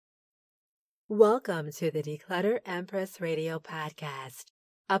Welcome to the Declutter Empress Radio Podcast,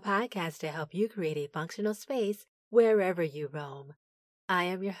 a podcast to help you create a functional space wherever you roam. I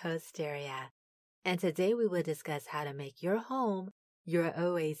am your host, Daria, and today we will discuss how to make your home your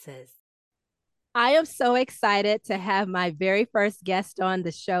oasis. I am so excited to have my very first guest on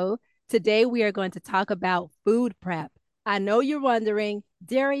the show. Today, we are going to talk about food prep. I know you're wondering,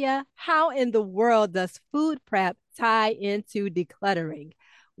 Daria, how in the world does food prep tie into decluttering?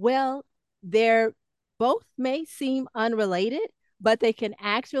 Well, they're both may seem unrelated, but they can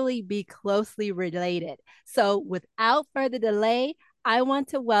actually be closely related. So, without further delay, I want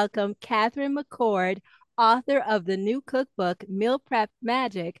to welcome Catherine McCord, author of the new cookbook, Meal Prep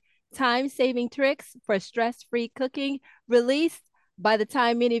Magic: Time-Saving Tricks for Stress-Free Cooking, released by the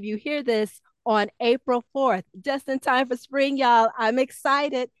time many of you hear this on April 4th, just in time for spring, y'all. I'm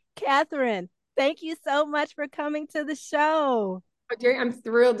excited. Catherine, thank you so much for coming to the show. Jerry, I'm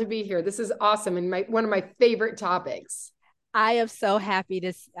thrilled to be here. This is awesome and one of my favorite topics. I am so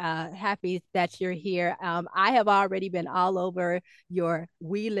happy happy that you're here. I have already been all over your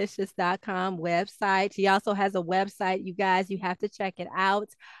weelicious.com website. She also has a website, you guys. You have to check it out.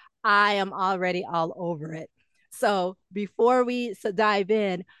 I am already all over it. So before we dive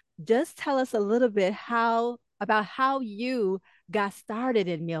in, just tell us a little bit about how you got started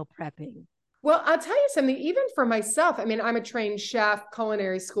in meal prepping. Well, I'll tell you something, even for myself, I mean, I'm a trained chef,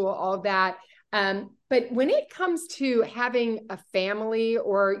 culinary school, all of that. But when it comes to having a family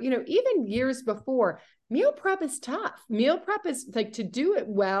or, even years before, meal prep is tough. Meal prep is like, to do it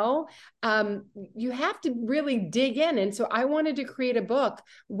well, you have to really dig in. And so I wanted to create a book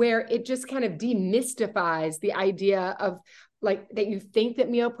where it just kind of demystifies the idea of like that you think that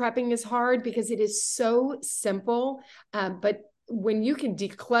meal prepping is hard, because it is so simple. But when you can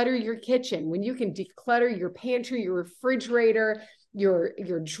declutter your kitchen, when you can declutter your pantry, your refrigerator, your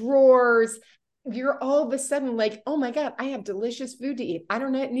drawers, you're all of a sudden like, oh my God, I have delicious food to eat. I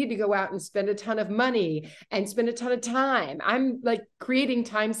don't need to go out and spend a ton of money and spend a ton of time. I'm like creating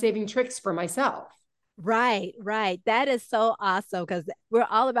time-saving tricks for myself. Right. That is so awesome, because we're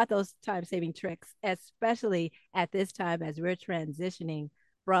all about those time-saving tricks, especially at this time as we're transitioning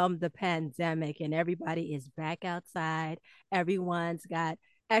from the pandemic and everybody is back outside. Everyone's got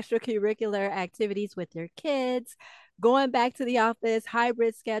extracurricular activities with their kids, going back to the office,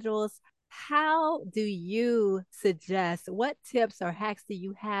 hybrid schedules. How do you suggest, what tips or hacks do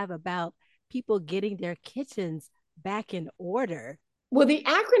you have about people getting their kitchens back in order? Well, the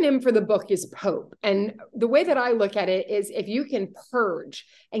acronym for the book is POPE. And the way that I look at it is, if you can purge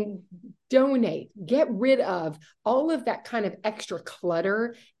and donate, get rid of all of that kind of extra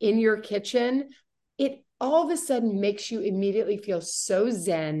clutter in your kitchen, it all of a sudden makes you immediately feel so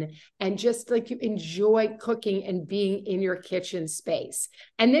zen and just like you enjoy cooking and being in your kitchen space.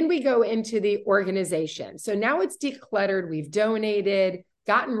 And then we go into the organization. So now it's decluttered, we've donated,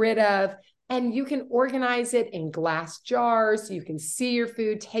 gotten rid of, and you can organize it in glass jars so you can see your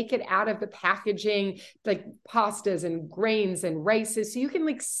food, take it out of the packaging, like pastas and grains and rices, so you can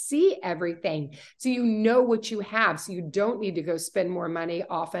like see everything. So you know what you have, so you don't need to go spend more money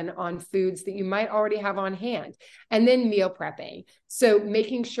often on foods that you might already have on hand. And then meal prepping. So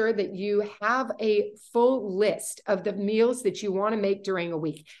making sure that you have a full list of the meals that you want to make during a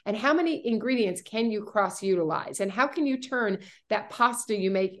week, and how many ingredients can you cross-utilize, and how can you turn that pasta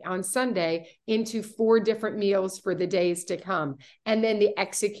you make on Sunday into 4 different meals for the days to come. And then the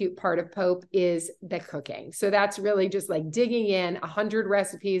execute part of POPE is the cooking. So that's really just like digging in 100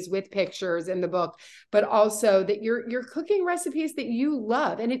 recipes with pictures in the book, but also that you're cooking recipes that you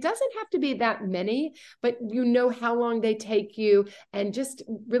love. And it doesn't have to be that many, but you know how long they take you, and just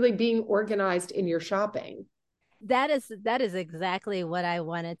really being organized in your shopping. That is exactly what I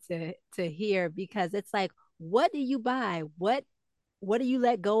wanted to hear, because it's like, what do you buy? What do you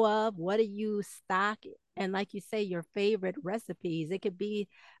let go of? What do you stock? And like you say, your favorite recipes, it could be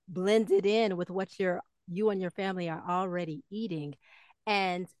blended in with what you and your family are already eating.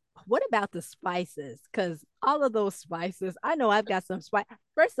 And what about the spices? Because all of those spices, I know I've got some spice.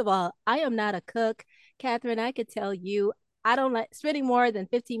 First of all, I am not a cook. Catherine, I could tell you, I don't like spending more than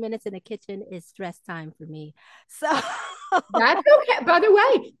 15 minutes in the kitchen is stress time for me. So that's okay. By the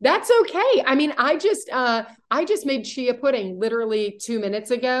way, that's okay. I mean, I just made chia pudding literally 2 minutes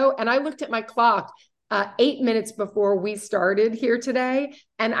ago, and I looked at my clock 8 minutes before we started here today,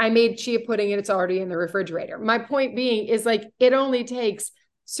 and I made chia pudding and it's already in the refrigerator. My point being is like,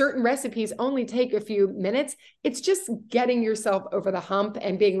 certain recipes only take a few minutes. It's just getting yourself over the hump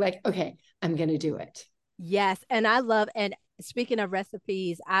and being like, okay, I'm going to do it. Yes, and and speaking of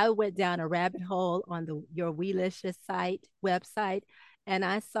recipes, I went down a rabbit hole on your Weelicious website, and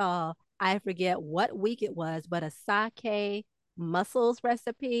I saw I forget what week it was, but a sake mussels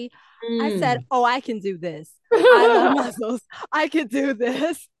recipe. I said, Mm. oh, I can do this. I love mussels. I can do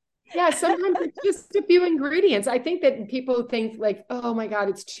this. Yeah, sometimes it's just a few ingredients. I think that people think like, oh my God,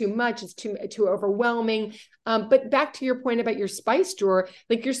 it's too much, it's too overwhelming. But back to your point about your spice drawer,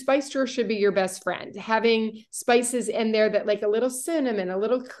 like your spice drawer should be your best friend. Having spices in there that like a little cinnamon, a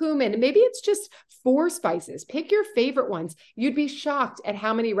little cumin, maybe it's just 4 spices. Pick your favorite ones. You'd be shocked at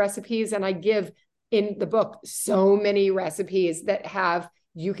how many recipes, and I give in the book so many recipes that have,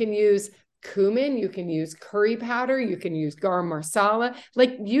 you can use cumin, you can use curry powder, you can use garam masala,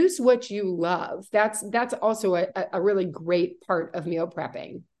 like use what you love. That's also a really great part of meal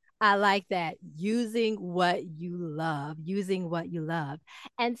prepping. I like that. Using what you love, using what you love.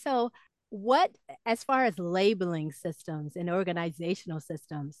 And so, what, as far as labeling systems and organizational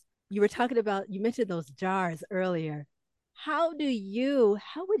systems, you were talking about, you mentioned those jars earlier. How would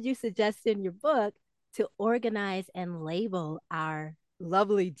you suggest in your book to organize and label our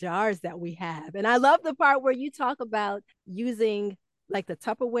lovely jars that we have? And I love the part where you talk about using like the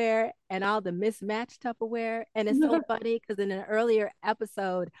Tupperware and all the mismatched Tupperware. And it's so funny because in an earlier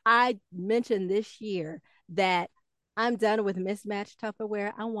episode, I mentioned this year that I'm done with mismatched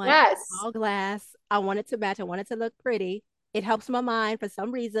Tupperware. I want Yes. all glass. I want it to match. I want it to look pretty. It helps my mind for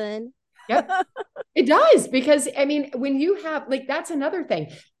some reason. Yep. It does, because I mean, when you have like, that's another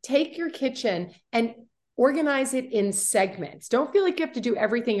thing. Take your kitchen and organize it in segments. Don't feel like you have to do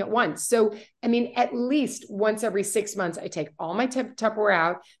everything at once. So, I mean, at least once every 6 months, I take all my Tupperware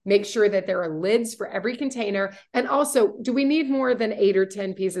out, make sure that there are lids for every container. And also, do we need more than 8 or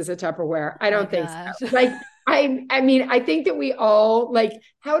 10 pieces of Tupperware? I Oh my don't think gosh. so. Like, I mean, I think that we all like,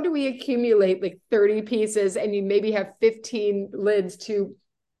 how do we accumulate like 30 pieces and you maybe have 15 lids to,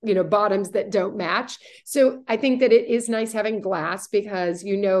 bottoms that don't match? So I think that it is nice having glass because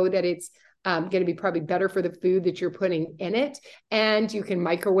you know that it's going to be probably better for the food that you're putting in it. And you can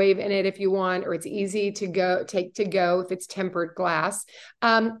microwave in it if you want, or it's easy to take to go if it's tempered glass.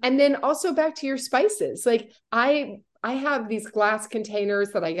 And then also back to your spices. Like I have these glass containers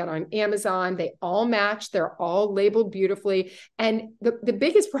that I get on Amazon. They all match. They're all labeled beautifully. And the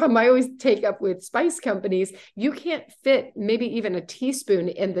biggest problem I always take up with spice companies, you can't fit maybe even a teaspoon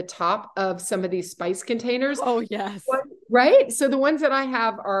in the top of some of these spice containers. Oh, yes. Right? So the ones that I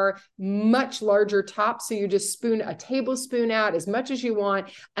have are much larger tops. So you just spoon a tablespoon out as much as you want.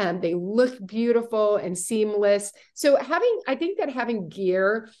 They look beautiful and seamless. So I think that having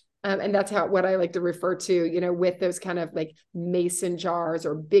gear, and that's what I like to refer to, with those kind of like mason jars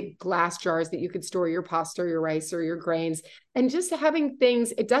or big glass jars that you could store your pasta or your rice or your grains. And just having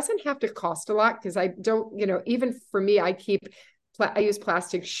things, it doesn't have to cost a lot because I don't, even for me, I use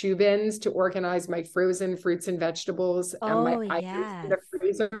plastic shoe bins to organize my frozen fruits and vegetables and my Oh, items in yes. the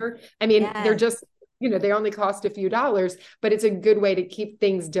freezer. I mean, they're Yes. just, they only cost a few dollars, but it's a good way to keep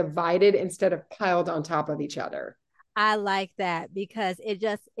things divided instead of piled on top of each other. I like that because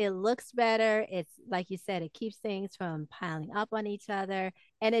it looks better. It's like you said, it keeps things from piling up on each other,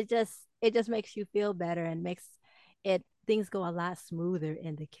 and it just makes you feel better and makes it things go a lot smoother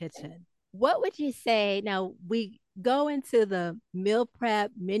in the kitchen. What would you say? Now we go into the meal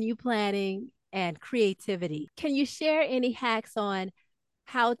prep, menu planning, and creativity. Can you share any hacks on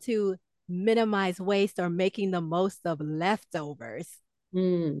how to minimize waste or making the most of leftovers?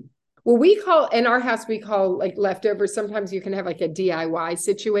 Mm. Well, in our house, we call like leftovers. Sometimes you can have like a DIY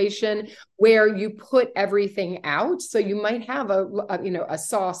situation where you put everything out. So you might have a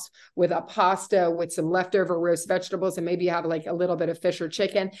sauce with a pasta with some leftover roast vegetables, and maybe you have like a little bit of fish or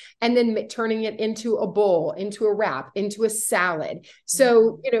chicken, and then turning it into a bowl, into a wrap, into a salad.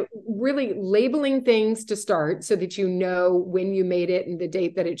 So, really labeling things to start so that you know when you made it and the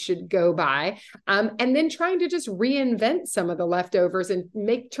date that it should go by. And then trying to just reinvent some of the leftovers and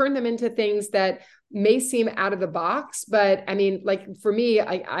turn them into things that may seem out of the box. But I mean, like for me,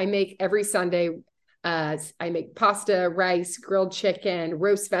 I make every Sunday, I make pasta, rice, grilled chicken,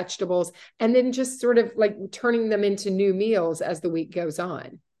 roast vegetables, and then just sort of like turning them into new meals as the week goes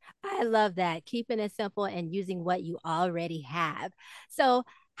on. I love that. Keeping it simple and using what you already have. So,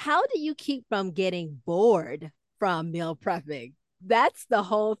 how do you keep from getting bored from meal prepping? That's the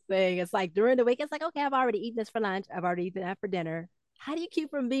whole thing. It's like during the week, it's like, okay, I've already eaten this for lunch. I've already eaten that for dinner. How do you keep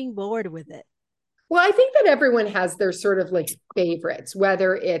from being bored with it? Well, I think that everyone has their sort of like favorites,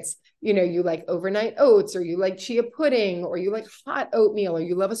 whether it's, you like overnight oats or you like chia pudding or you like hot oatmeal or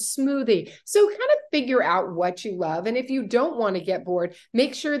you love a smoothie. So kind of figure out what you love. And if you don't want to get bored,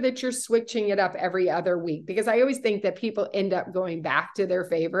 make sure that you're switching it up every other week, because I always think that people end up going back to their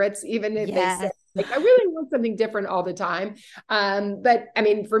favorites, even if they say, Yes. Like I really want something different all the time. But I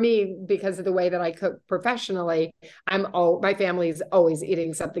mean, for me, because of the way that I cook professionally, my family is always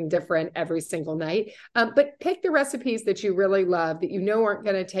eating something different every single night. But pick the recipes that you really love, that you know aren't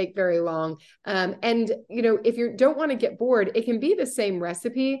going to take very long. And if you don't want to get bored, it can be the same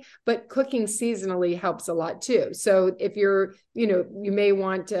recipe, but cooking seasonally helps a lot too. So if you may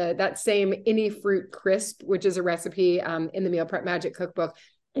want that same any fruit crisp, which is a recipe in the Meal Prep Magic Cookbook.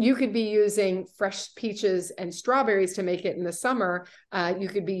 You could be using fresh peaches and strawberries to make it in the summer. You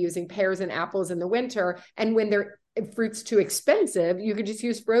could be using pears and apples in the winter. And when fruit's too expensive, you could just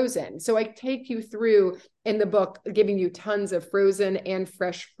use frozen. So I take you through in the book, giving you tons of frozen and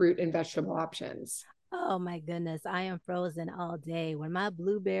fresh fruit and vegetable options. Oh my goodness, I am frozen all day. When my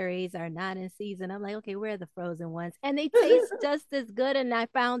blueberries are not in season, I'm like, okay, where are the frozen ones? And they taste just as good. And I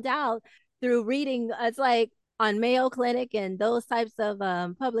found out through reading, it's like on Mayo Clinic and those types of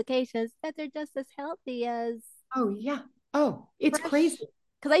publications, that they're just as healthy as Oh yeah. Oh, it's fresh. crazy.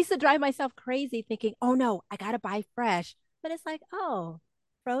 Because I used to drive myself crazy thinking, oh no, I gotta buy fresh. But it's like, oh,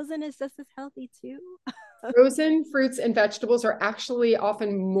 frozen is just as healthy too. Frozen fruits and vegetables are actually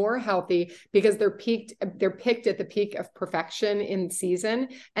often more healthy because they're picked at the peak of perfection in season,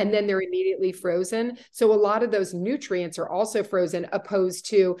 and then they're immediately frozen. So a lot of those nutrients are also frozen, opposed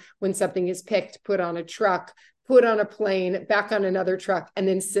to when something is picked, put on a truck, put on a plane, back on another truck, and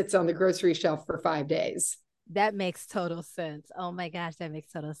then sits on the grocery shelf for 5 days. That makes total sense. Oh my gosh, that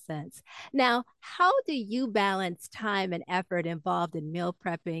makes total sense. Now, how do you balance time and effort involved in meal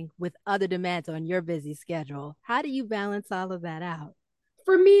prepping with other demands on your busy schedule? How do you balance all of that out?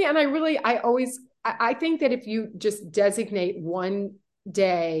 For me, and I think that if you just designate one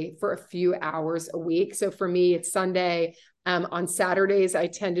day for a few hours a week. So for me, it's Sunday. On Saturdays, I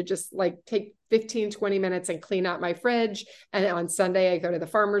tend to just like take 15, 20 minutes and clean out my fridge. And on Sunday, I go to the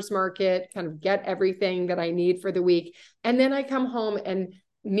farmer's market, kind of get everything that I need for the week. And then I come home and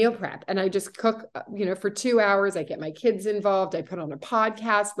meal prep, and I just cook, for 2 hours. I get my kids involved. I put on a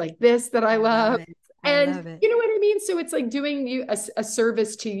podcast like this that I love. I And love it. you know what I mean? So it's like doing you a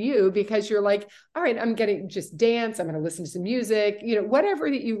service to you, because you're like, all right, I'm going to just dance. I'm going to listen to some music, whatever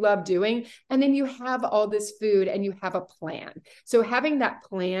that you love doing. And then you have all this food and you have a plan. So having that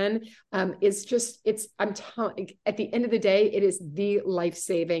plan is just, I'm telling, at the end of the day, it is the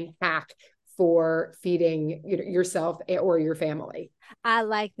life-saving hack for feeding yourself or your family. I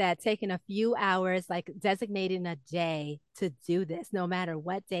like that. Taking a few hours, like designating a day to do this, no matter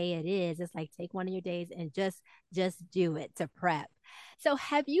what day it is. It's like take one of your days and just do it to prep. So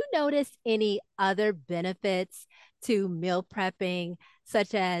have you noticed any other benefits to meal prepping,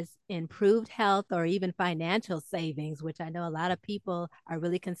 such as improved health or even financial savings, which I know a lot of people are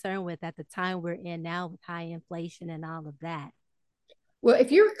really concerned with at the time we're in now with high inflation and all of that? Well,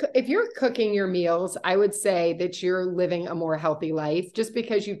 if you're cooking your meals, I would say that you're living a more healthy life, just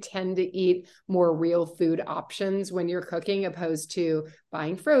because you tend to eat more real food options when you're cooking, opposed to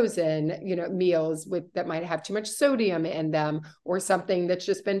buying frozen, meals that might have too much sodium in them, or something that's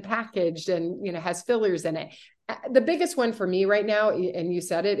just been packaged and, has fillers in it. The biggest one for me right now, and you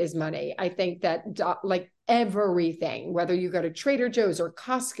said it, is money. I think that like everything, whether you go to Trader Joe's or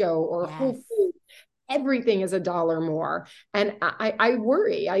Costco or Whole Foods, everything is $1 more. And I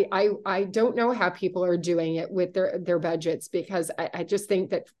worry. I don't know how people are doing it with their budgets, because I just think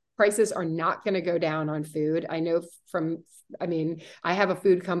that prices are not going to go down on food. I know I have a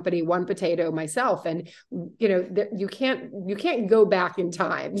food company, One Potato, myself, and you can't go back in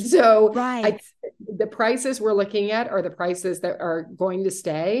time. So Right. the prices we're looking at are the prices that are going to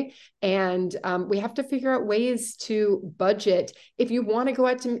stay. And we have to figure out ways to budget. If you want to go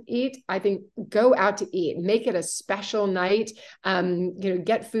out to eat, I think go out to eat, make it a special night,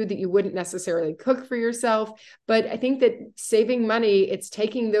 get food that you wouldn't necessarily cook for yourself. But I think that saving money, it's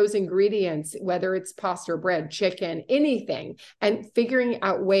taking those ingredients, whether it's pasta or bread, chicken, anything, and figuring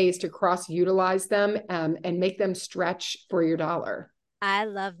out ways to cross-utilize them and make them stretch for your dollar. I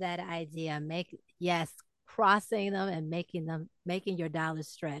love that idea. Yes, crossing them and making your dollars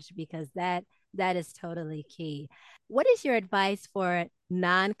stretch, because that is totally key. What is your advice for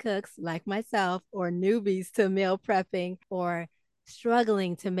non-cooks like myself, or newbies to meal prepping, or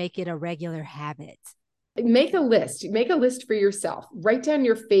struggling to make it a regular habit? Make a list for yourself. Write down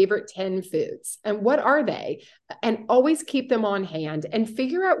your favorite 10 foods and what are they, and always keep them on hand, and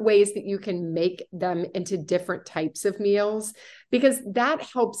figure out ways that you can make them into different types of meals. because that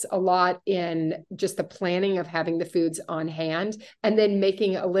helps a lot in just the planning of having the foods on hand and then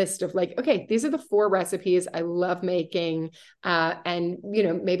making a list of like, okay, these are the 4 recipes I love making. And,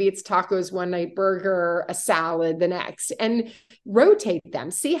 maybe it's tacos one night, burger, a salad the next, and rotate them.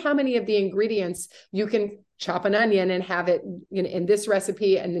 See how many of the ingredients you can chop an onion and have it in this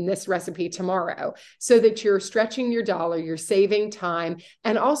recipe and in this recipe tomorrow, so that you're stretching your dollar, you're saving time,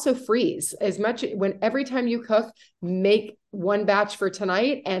 and also freeze as much when every time you cook, make one batch for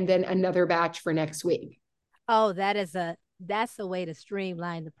tonight and then another batch for next week. Oh, that's a way to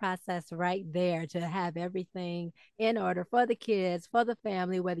streamline the process right there, to have everything in order for the kids, for the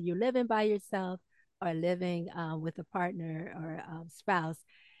family, whether you're living by yourself or living with a partner or spouse.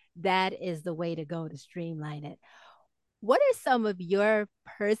 That is the way to go to streamline it. What are some of your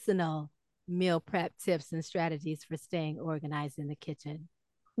personal meal prep tips and strategies for staying organized in the kitchen?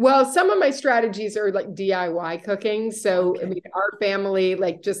 Well, some of my strategies are like DIY cooking. So, Okay. I mean, our family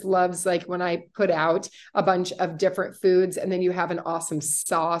like just loves like when I put out a bunch of different foods and then you have an awesome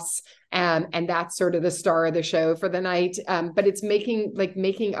sauce. And that's sort of the star of the show for the night. But it's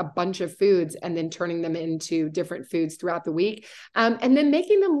making a bunch of foods and then turning them into different foods throughout the week. And then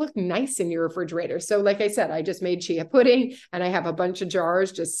making them look nice in your refrigerator. So like I said, I just made chia pudding and I have a bunch of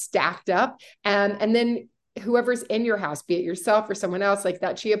jars just stacked up. And then whoever's in your house, be it yourself or someone else, like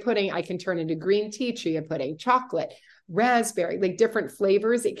that chia pudding, I can turn into green tea chia pudding, chocolate, raspberry, like different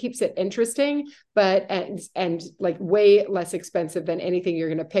flavors. It keeps it interesting, but and like way less expensive than anything you're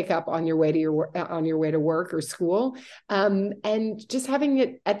going to pick up on your way to work or school. And just having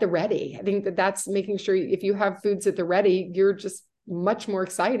it at the ready. I think that's making sure if you have foods at the ready, you're just much more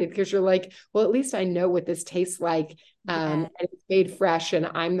excited because you're like, well, at least I know what this tastes like. Yeah. And it's made fresh and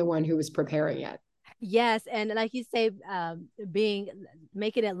I'm the one who was preparing it. Yes, and like you say, being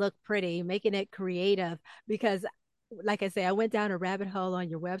making it look pretty, making it creative, because, like I say, I went down a rabbit hole on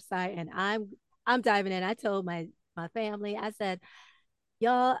your website, and I'm diving in. I told my family, I said,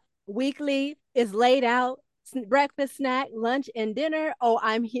 y'all, weekly is laid out, breakfast, snack, lunch, and dinner. Oh,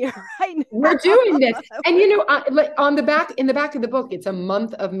 I'm here right We're now. doing this. And like on the back, in the back of the book, it's a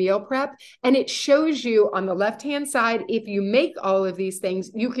month of meal prep. And it shows you on the left-hand side, if you make all of these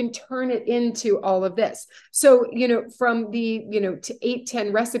things, you can turn it into all of this. So, from the, to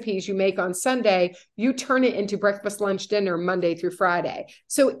 8-10 recipes you make on Sunday, you turn it into breakfast, lunch, dinner, Monday through Friday.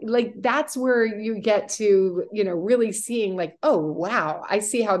 So like, that's where you get to, really seeing like, oh, wow, I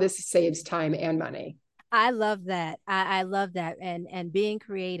see how this saves time and money. I love that. I love that, and being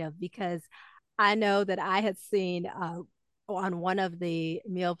creative, because I know that I had seen on one of the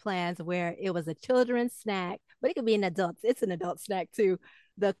meal plans where it was a children's snack, but it could be an adult. It's an adult snack too.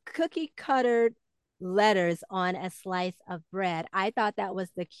 The cookie cuttered letters on a slice of bread. I thought that was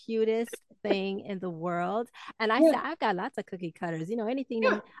the cutest thing in the world. And I Yeah. said, I've got lots of cookie cutters, anything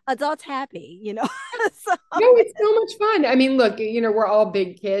Yeah. to adults happy. So No, it's so much fun. I mean, look, we're all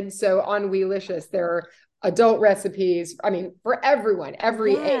big kids. So on Weelicious, there are adult recipes. I mean, for everyone,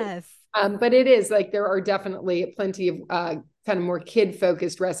 every age. yes. But it is like there are definitely plenty of kind of more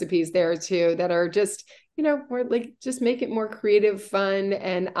kid-focused recipes there too that are just, more like just make it more creative, fun,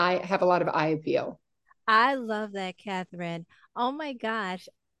 and I have a lot of eye appeal. I love that, Catherine. Oh my gosh.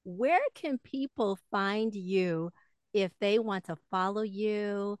 Where can people find you if they want to follow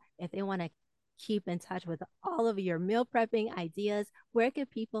you, if they want to keep in touch with all of your meal prepping ideas? Where can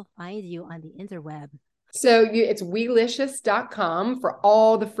people find you on the interweb? So it's weelicious.com for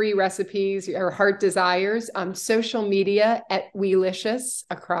all the free recipes your heart desires. Social media at Weelicious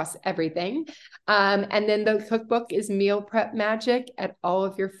across everything. And then the cookbook is Meal Prep Magic at all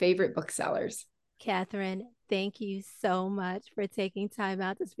of your favorite booksellers. Catherine, thank you so much for taking time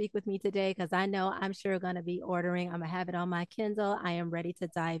out to speak with me today, because I know I'm sure going to be ordering. I'm going to have it on my Kindle. I am ready to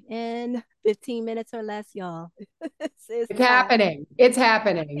dive in. 15 minutes or less, y'all. It's happening. It's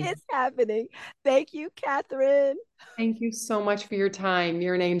happening. It's happening. Thank you, Catherine. Thank you so much for your time.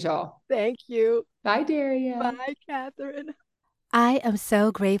 You're an angel. Thank you. Bye, Daria. Bye, Catherine. I am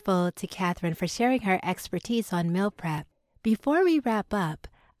so grateful to Catherine for sharing her expertise on meal prep. Before we wrap up,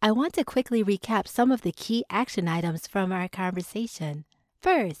 I want to quickly recap some of the key action items from our conversation.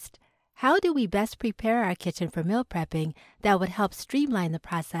 First, how do we best prepare our kitchen for meal prepping that would help streamline the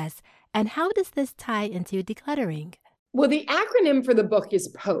process, and how does this tie into decluttering? Well, the acronym for the book is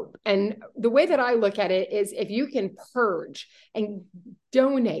POPE. And the way that I look at it is if you can purge and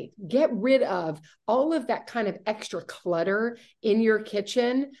donate, get rid of all of that kind of extra clutter in your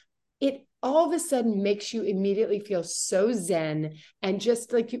kitchen, it all of a sudden makes you immediately feel so zen and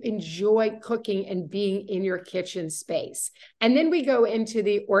just like you enjoy cooking and being in your kitchen space. And then we go into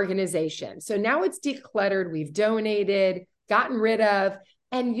the organization. So now it's decluttered, we've donated, gotten rid of.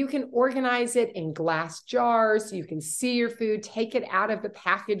 And you can organize it in glass jars. You can see your food, take it out of the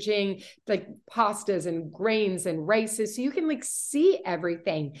packaging, like pastas and grains and rices. So you can like see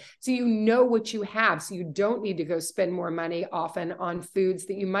everything. So you know what you have. So you don't need to go spend more money often on foods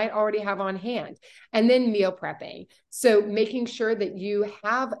that you might already have on hand. And then meal prepping. So making sure that you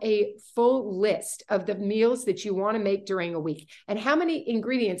have a full list of the meals that you want to make during a week. And how many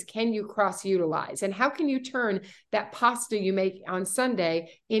ingredients can you cross-utilize? And how can you turn that pasta you make on Sunday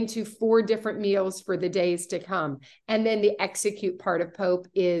into 4 different meals for the days to come? And then the execute part of Pope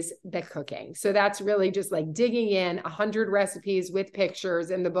is the cooking. So that's really just like digging in 100 recipes with pictures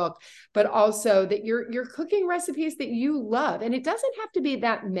in the book, but also that you're cooking recipes that you love. And it doesn't have to be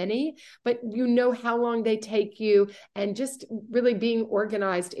that many, but you know how long they take you, and just really being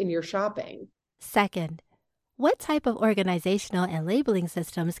organized in your shopping. Second, what type of organizational and labeling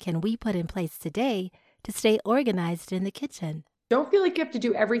systems can we put in place today to stay organized in the kitchen? Don't feel like you have to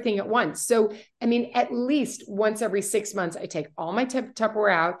do everything at once. So, I mean, at least once every 6 months, I take all my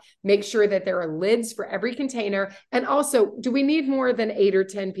Tupperware out, make sure that there are lids for every container. And also, do we need more than 8 or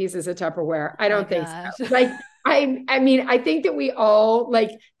 10 pieces of Tupperware? I don't think so. Like, I mean, I think that we all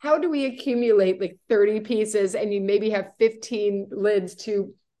like, how do we accumulate like 30 pieces and you maybe have 15 lids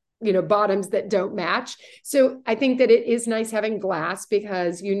to, bottoms that don't match? So I think that it is nice having glass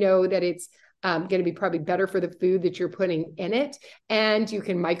because you know that it's going to be probably better for the food that you're putting in it. And you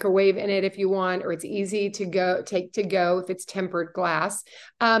can microwave in it if you want, or it's easy to take to go if it's tempered glass.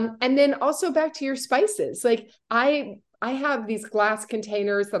 And then also back to your spices. Like I have these glass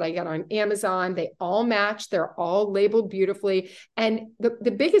containers that I get on Amazon. They all match. They're all labeled beautifully. And the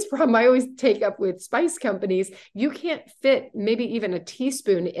biggest problem I always take up with spice companies, you can't fit maybe even a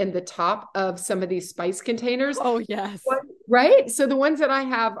teaspoon in the top of some of these spice containers. Oh, yes. Right? So the ones that I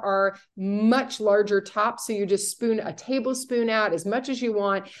have are much larger tops. So you just spoon a tablespoon out as much as you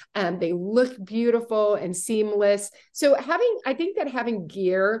want. They look beautiful and seamless. So I think that having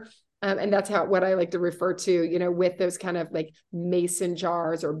gear, and that's what I like to refer to, with those kind of like mason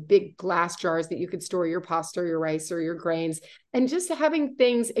jars or big glass jars that you could store your pasta or your rice or your grains. And just having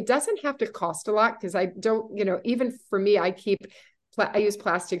things, it doesn't have to cost a lot because I don't, even for me, I use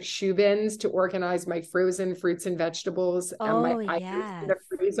plastic shoe bins to organize my frozen fruits and vegetables. My yes. in the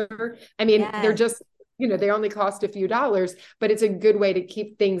freezer. I mean, They're just, they only cost a few dollars, but it's a good way to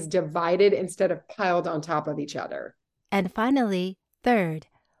keep things divided instead of piled on top of each other. And finally, third,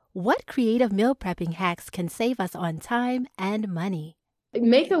 what creative meal prepping hacks can save us on time and money?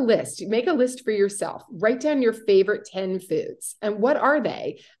 Make a list. Make a list for yourself. Write down your favorite 10 foods and what are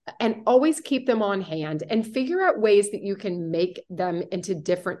they? And always keep them on hand and figure out ways that you can make them into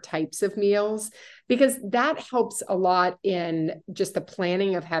different types of meals, because that helps a lot in just the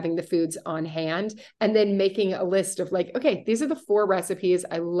planning of having the foods on hand and then making a list of like, okay, these are the 4 recipes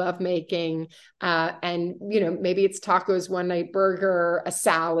I love making. And, maybe it's tacos one night, burger, a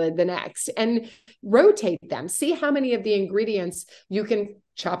salad the next, and rotate them. See how many of the ingredients you can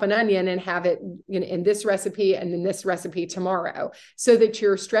chop an onion and have it in this recipe and in this recipe tomorrow, so that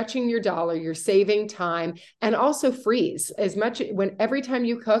you're stretching your dollar, you're saving time, and also freeze as much. Every time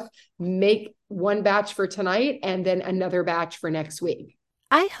you cook, make 1 batch for tonight and then another batch for next week.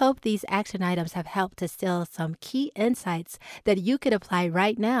 I hope these action items have helped distill some key insights that you could apply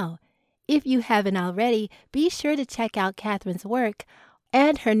right now. If you haven't already, be sure to check out Catherine's work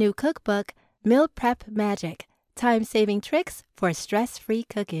and her new cookbook, Meal Prep Magic: Time-Saving Tricks for Stress-Free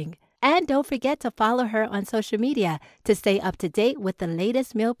Cooking. And don't forget to follow her on social media to stay up to date with the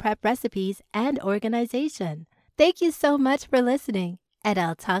latest meal prep recipes and organization. Thank you so much for listening, and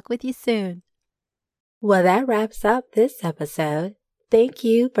I'll talk with you soon. Well, that wraps up this episode. Thank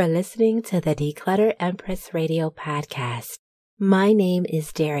you for listening to the Declutter Empress Radio podcast. My name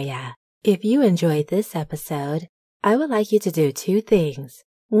is Daria. If you enjoyed this episode, I would like you to do 2 things.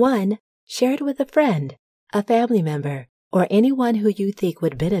 1, share it with a friend, a family member, or anyone who you think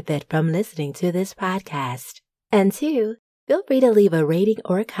would benefit from listening to this podcast. And 2, feel free to leave a rating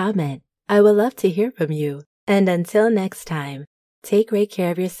or comment. I would love to hear from you. And until next time, take great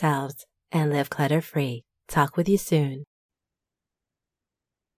care of yourselves and live clutter-free. Talk with you soon.